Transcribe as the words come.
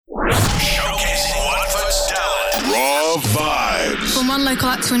one local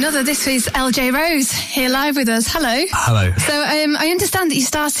act to another. This is LJ Rose here live with us. Hello. Hello. So I understand that you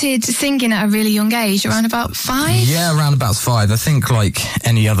started singing at a really young age, around about 5? Yeah, around about 5. I think like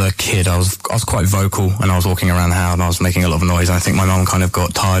any other kid, I was quite vocal, and I was walking around the house and I was making a lot of noise, and I think my mum kind of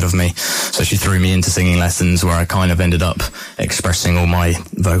got tired of me, so she threw me into singing lessons where I kind of ended up expressing all my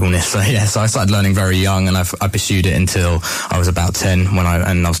vocalness. So yeah, so I started learning very young, and I pursued it until I was about 10 when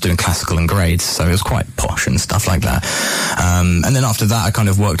I was doing classical and grades, so it was quite posh and stuff like that. And then after that, I kind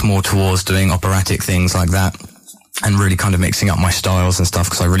of worked more towards doing operatic things like that, and really kind of mixing up my styles and stuff,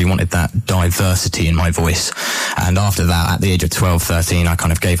 because I really wanted that diversity in my voice. And after that, at the age of 12, 13, I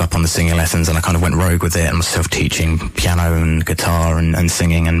kind of gave up on the singing lessons, and I kind of went rogue with it and was self-teaching piano and guitar and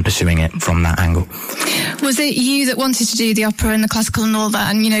singing and pursuing it from that angle. Was it you that wanted to do the opera and the classical and all that,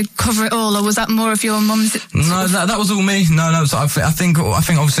 and, you know, cover it all, or was that more of your mum's? No, that was all me. No. So I think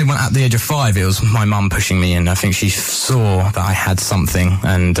obviously when at the age of 5, it was my mum pushing me in. I think she saw that I had something,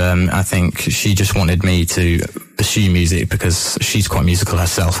 and I think she just wanted me to pursue music because she's quite musical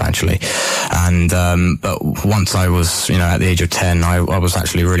herself, actually. And but once I was, you know, at the age of 10, I was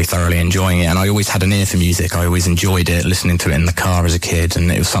actually really thoroughly enjoying it, and I always had an ear for music. I always enjoyed it, listening to it in the car as a kid,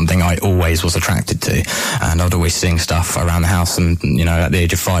 and it was something I always was attracted to. And I'd always sing stuff around the house, and, you know, at the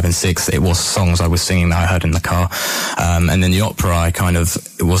age of 5 and 6, it was songs I was singing that I heard in the car. And then the opera,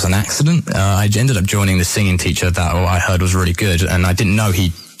 it was an accident. I ended up joining the singing teacher that I heard was really good, and I didn't know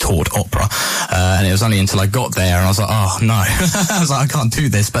he taught opera, and it was only until I got there and I was like, oh no. I was like, I can't do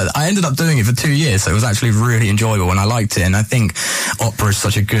this, but I ended up doing it for 2 years, so it was actually really enjoyable and I liked it. And I think opera is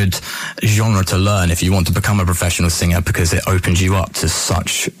such a good genre to learn if you want to become a professional singer, because it opens you up to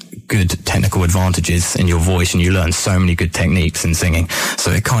such good technical advantages in your voice, and you learn so many good techniques in singing. So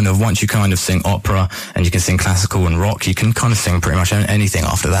it kind of, once you kind of sing opera and you can sing classical and rock, you can kind of sing pretty much anything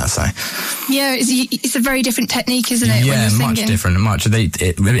after that. So yeah, it's a very different technique, isn't it? Yeah, when you're singing? Much different.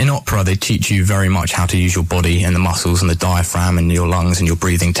 In opera, they teach you very much how to use your body and the muscles and the diaphragm and your lungs and your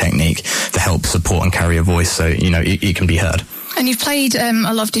breathing technique to help support and carry your voice, so, you know, it can be heard. And you've played a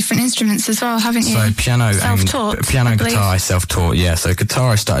lot of different instruments as well, haven't you? So piano self-taught, and guitar I self-taught, yeah. So guitar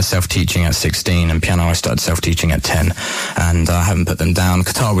I started self-teaching at 16, and piano I started self-teaching at 10, and I haven't put them down.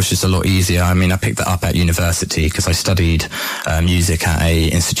 Guitar was just a lot easier. I mean, I picked that up at university because I studied music at a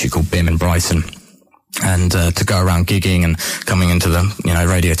institute called BIM in Brighton. And to go around gigging and coming into the, you know,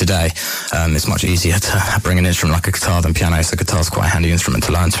 radio today, it's much easier to bring an instrument like a guitar than piano. So guitar's quite a handy instrument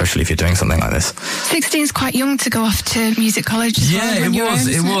to learn, especially if you're doing something like this. 16 is quite young to go off to music college. Yeah, it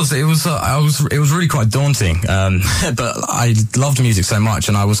was really quite daunting. But I loved music so much,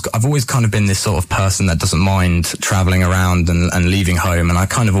 and I've always kind of been this sort of person that doesn't mind traveling around and leaving home, and I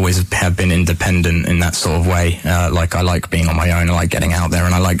kind of always have been independent in that sort of way. Like, I like being on my own, I like getting out there,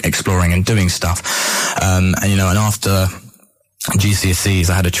 and I like exploring and doing stuff. And, you know, and after GCSEs,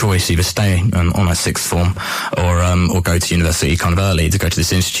 I had a choice: either stay on a sixth form or go to university kind of early, to go to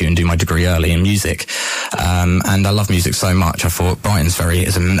this institute and do my degree early in music. And I love music so much. I thought Brighton's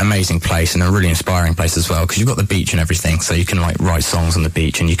is an amazing place, and a really inspiring place as well, because you've got the beach and everything, so you can like write songs on the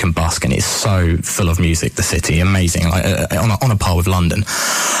beach and you can busk, and it's so full of music, the city, amazing, like on a par with London.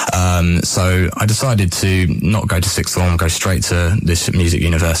 So I decided to not go to sixth form, go straight to this music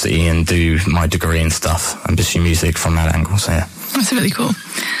university and do my degree and stuff and pursue music from that angle. So yeah. That's really cool.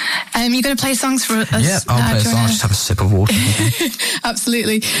 You're going to play songs for us? Yeah, I'll play a song. I'll just have a sip of water.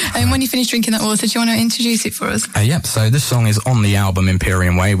 Absolutely. And when you finish drinking that water, do you want to introduce it for us? Yep. So this song is on the album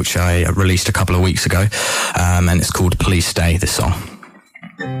Imperium Way, which I released a couple of weeks ago, and it's called Please Stay, this song.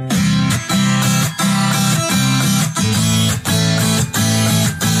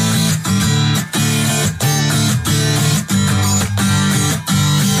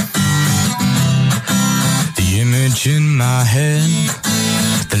 In my head,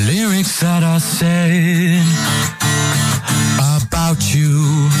 the lyrics that I said about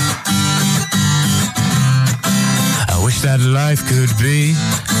you, I wish that life could be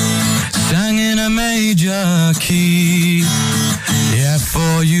sang in a major key, yeah,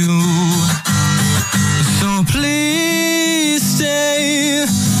 for you. So please stay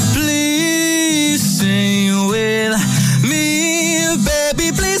with me,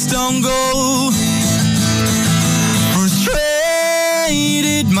 baby, please don't go.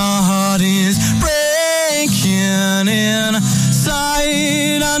 My heart is breaking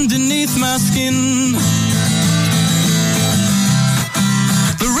inside underneath my skin.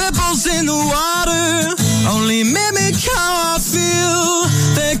 The ripples in the water only mimic how I feel.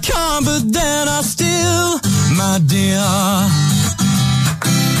 They come, but then I still, my dear.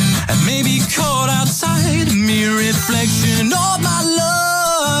 And maybe caught outside me, reflection of my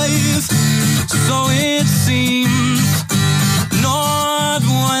life. So it seems, no.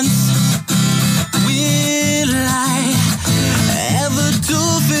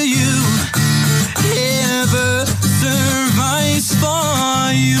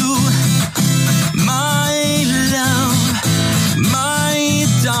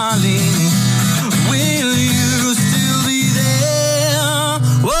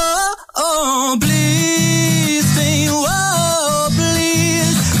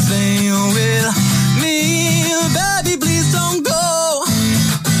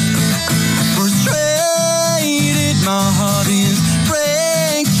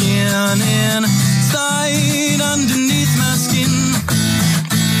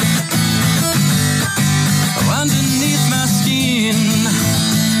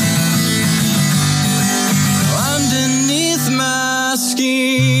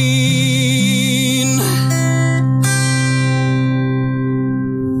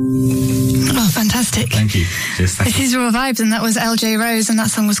 fantastic. Thank you. Cheers, thank this is Raw Vibes, and that was LJ Rose, and that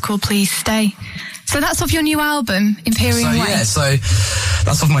song was called Please Stay. So that's off your new album, Imperium Way. Yeah, so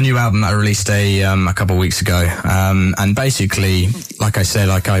that's off my new album that I released a couple of weeks ago. And basically, like I said,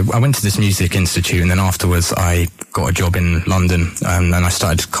 I went to this music institute, and then afterwards I got a job in London, and I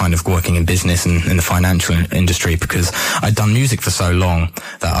started kind of working in business and in the financial industry, because I'd done music for so long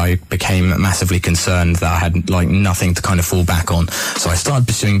that I became massively concerned that I had like nothing to kind of fall back on. So I started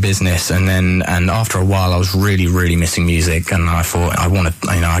pursuing business, and after a while I was really, really missing music, and I thought I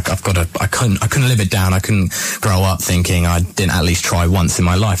couldn't live it down. I couldn't grow up thinking I didn't at least try once in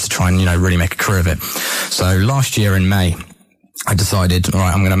my life to try and, really make a career of it. So last year in May, I decided, all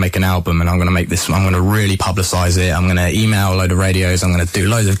right, I'm going to make an album, and I'm going to really publicize it. I'm going to email a load of radios. I'm going to do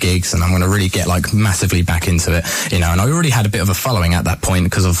loads of gigs, and I'm going to really get like massively back into it, and I already had a bit of a following at that point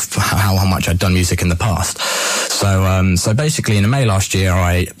because of how much I'd done music in the past. So basically in May last year,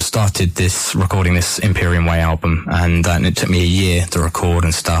 I started recording this Imperium Way album, and it took me a year to record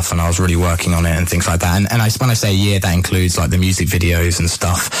and stuff, and I was really working on it and things like that. And when I say a year, that includes like the music videos and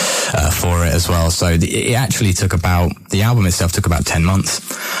stuff for it as well. So it actually the album itself took about 10 months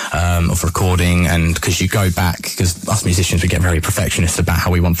of recording, and because you go back, because us musicians, we get very perfectionist about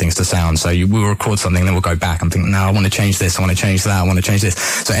how we want things to sound. So we'll record something, then we'll go back and think, no, I want to change this, I want to change that, I want to change this.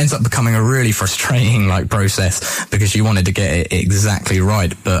 So it ends up becoming a really frustrating like process, because you wanted to get it exactly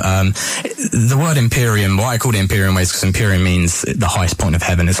right. But the word Imperium, why I called it Imperium Way is because Imperium means the highest point of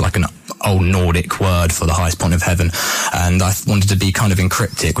heaven. It's like an old Nordic word for the highest point of heaven, and I wanted to be kind of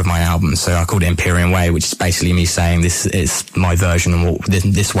encryptic with my album, so I called it Imperium Way, which is basically me saying this is my version of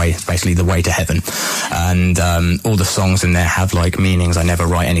this way is basically the way to heaven. And all the songs in there have like meanings. I never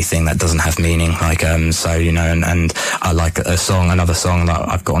write anything that doesn't have meaning, like and I like another song that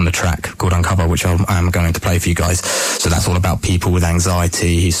I've got on the track called Uncover, which I'm going to play for you guys. So that's all about people with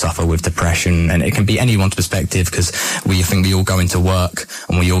anxiety who suffer with depression, and it can be anyone's perspective, because we all go into work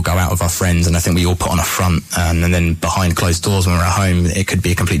and we all go out with our friends, and I think we all put on a front, and then behind closed doors when we're at home, it could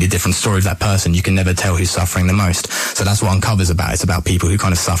be a completely different story of that person. You can never tell who's suffering the most. So that's what Uncover's about. It's about people who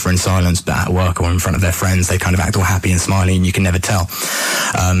kind of suffer in silence, but at work or in front of their friends, they kind of act all happy and smiling, and you can never tell.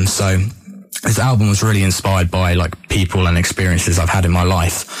 So this album was really inspired by like people and experiences I've had in my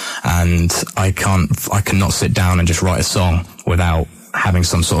life, and I cannot sit down and just write a song without having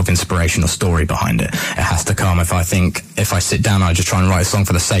some sort of inspirational story behind it. It has to come. If I sit down and I just try and write a song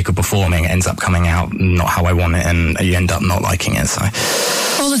for the sake of performing, it ends up coming out not how I want it, and you end up not liking it. So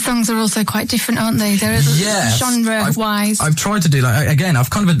all the songs are also quite different, aren't they? They're genre-wise. I've tried to do that. Again, I've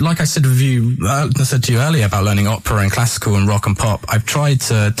kind of, like I said to you earlier about learning opera and classical and rock and pop, I've tried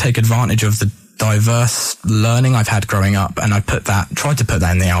to take advantage of the diverse learning I've had growing up, and tried to put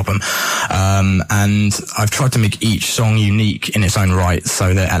that in the album. And I've tried to make each song unique in its own right,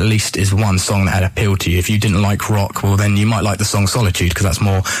 so that at least is one song that had appeal to you. If you didn't like rock, well then you might like the song Solitude, because that's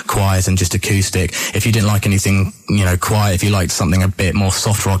more quiet and just acoustic. If you didn't like anything, quiet, if you liked something a bit more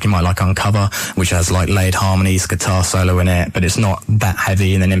soft rock, you might like Uncover, which has like layered harmonies, guitar solo in it, but it's not that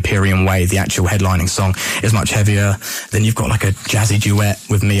heavy. And then Imperium Way, the actual headlining song, is much heavier. Then you've got like a jazzy duet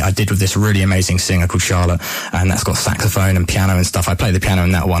with me I did with this really amazing singer called Charlotte, and that's got saxophone and piano and stuff. I play the piano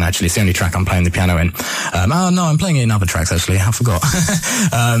in that one, actually. It's the only track I'm playing the piano in. I'm playing it in other tracks, actually. I forgot.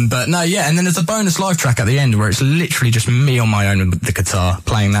 But no, yeah, and then there's a bonus live track at the end where it's literally just me on my own with the guitar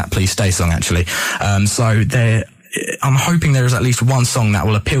playing that Please Stay song, actually. I'm hoping there is at least one song that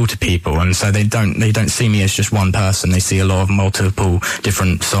will appeal to people, and so they don't see me as just one person. They see a lot of multiple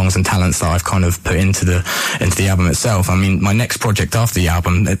different songs and talents that I've kind of put into the album itself. I mean, my next project after the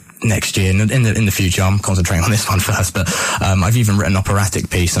album, next year, in the future, I'm concentrating on this one first, but I've even written an operatic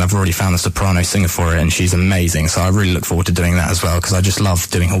piece, and I've already found the soprano singer for it, and she's amazing. So I really look forward to doing that as well, because I just love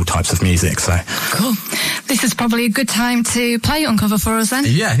doing all types of music. So cool. This is probably a good time to play Uncover for us then.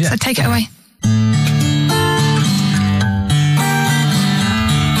 Yeah. So take it away.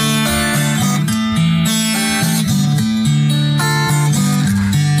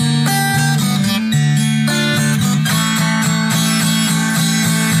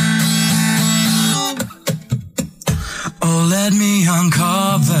 Let me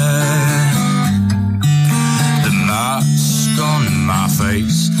uncover the mask on my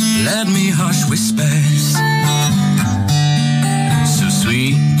face. Let me hush whispers, so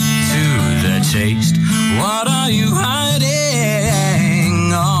sweet to the taste. What are you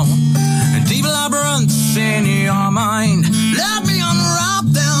hiding? Oh, deep labyrinths in your mind. Let me unwrap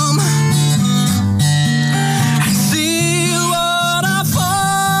them and see what I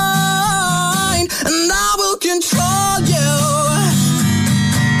find, and I will control you.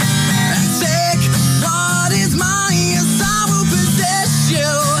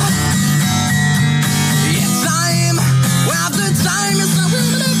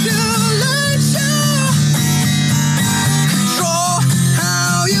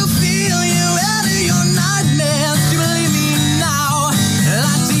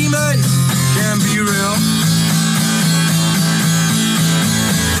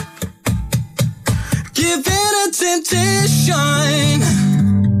 competition.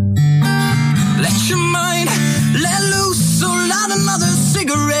 Let your mind let loose, so light another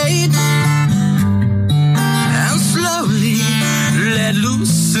cigarette, and slowly let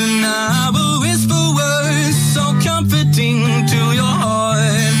loose, and I will whisper words so comforting to your heart.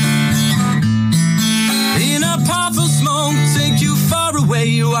 In a puff of smoke, take you far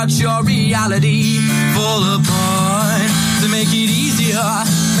away, watch your reality fall apart. To make it easier, oh,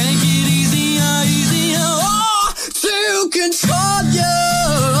 to control you.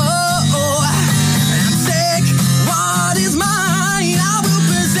 And take what is mine, I will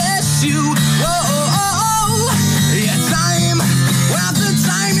possess you. Whoa, yeah, time, after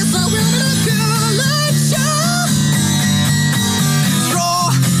time, it's a manipulation. Control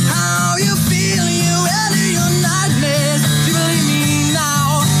how you feel, you enter your nightmares. Do you believe me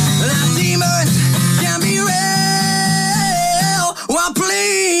now? That demons can be real. Well,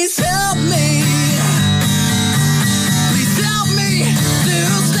 please help me. Please help me to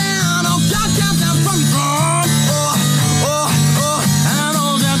stand. Oh, God, count down from your throne. And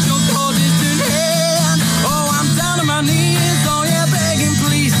hold out your cold distant hand. Oh, I'm down on my knees. Oh, yeah, begging,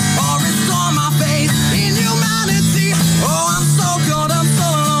 please. Oh, restore my faith in humanity. Oh, I'm so cold, I'm so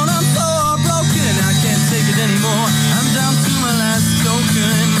alone, I'm so broken. I can't take it anymore. I'm down to my last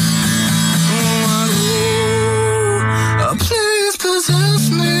token. Please possess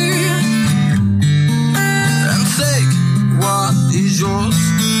me and take what is yours.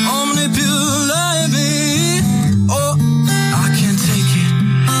 Oh, manipulate me. Oh, I can't take it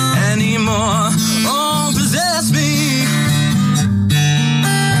anymore. Oh, possess me.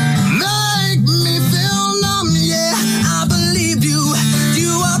 Make me feel numb, yeah. I believe you.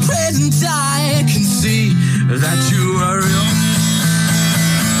 You are present, I can see that you are real.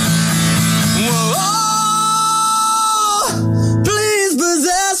 Whoa. Please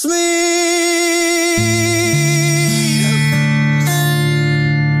possess me.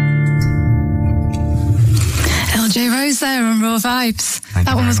 LJ Rose there on Raw Vibes.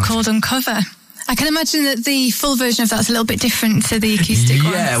 That one was called Uncover. I can imagine that the full version of that's a little bit different to the acoustic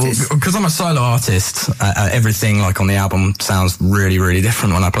one. Yeah, well, because I'm a solo artist, everything like on the album sounds really, really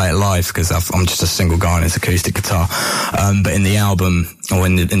different when I play it live, because I'm just a single guy on this acoustic guitar. But in the album, or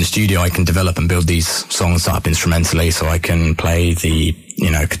in the studio, I can develop and build these songs up instrumentally, so I can play the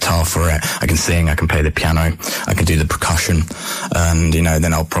guitar for it, I can sing, I can play the piano, I can do the percussion, and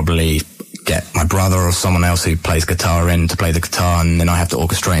then I'll probably get my brother or someone else who plays guitar in to play the guitar, and then I have to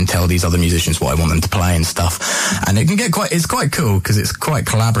orchestrate and tell these other musicians what I want them to play and stuff. And it can get it's quite cool because it's quite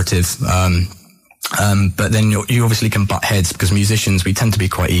collaborative. But then you obviously can butt heads, because musicians, we tend to be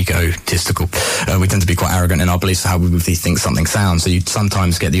quite egotistical. We tend to be quite arrogant in our beliefs of how we think something sounds. So you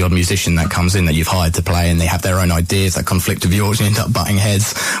sometimes get the odd musician that comes in that you've hired to play, and they have their own ideas that conflict with yours, and you end up butting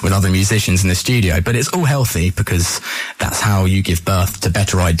heads with other musicians in the studio. But it's all healthy, because that's how you give birth to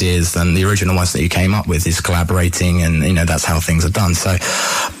better ideas than the original ones that you came up with, is collaborating, and that's how things are done. So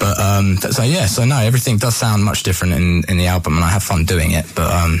no, everything does sound much different in the album, and I have fun doing it, but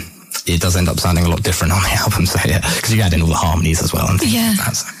it does end up sounding a lot different on the album, so yeah, because you add in all the harmonies as well and things like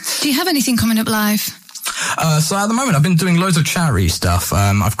that. So. Do you have anything coming up live? So at the moment, I've been doing loads of charity stuff.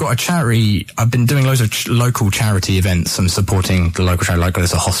 I've got a charity. I've been doing loads of local charity events. I'm supporting the local charity. Like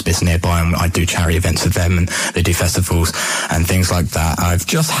there's a hospice nearby, and I do charity events with them, and they do festivals and things like that. I've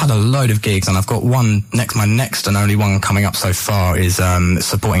just had a load of gigs, and I've got one next. My next and only one coming up so far is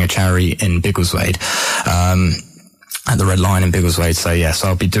supporting a charity in Biggleswade. At the Red Lion in Biggleswade. So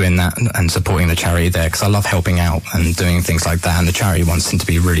I'll be doing that and supporting the charity there, because I love helping out and doing things like that. And the charity ones seem to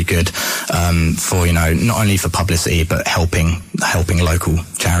be really good for not only for publicity, but helping local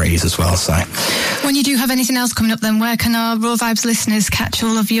charities as well. So when you do have anything else coming up, then where can our Raw Vibes listeners catch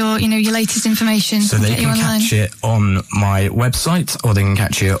all of your your latest information? So they can catch it on my website, or they can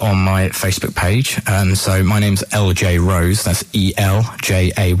catch it on my Facebook page. So my name's LJ Rose. That's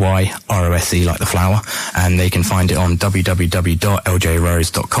ELJAYROSE, like the flower, and they can find it on www.ljrose.com,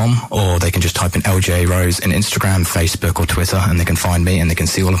 or they can just type in LJ Rose in Instagram, Facebook or Twitter, and they can find me and they can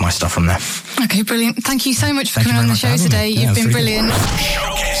see all of my stuff from there. Okay, brilliant. Thank you so much for coming on the show today. You've been brilliant.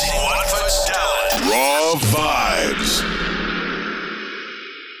 Showcasing Watford's talent. Raw Vibes.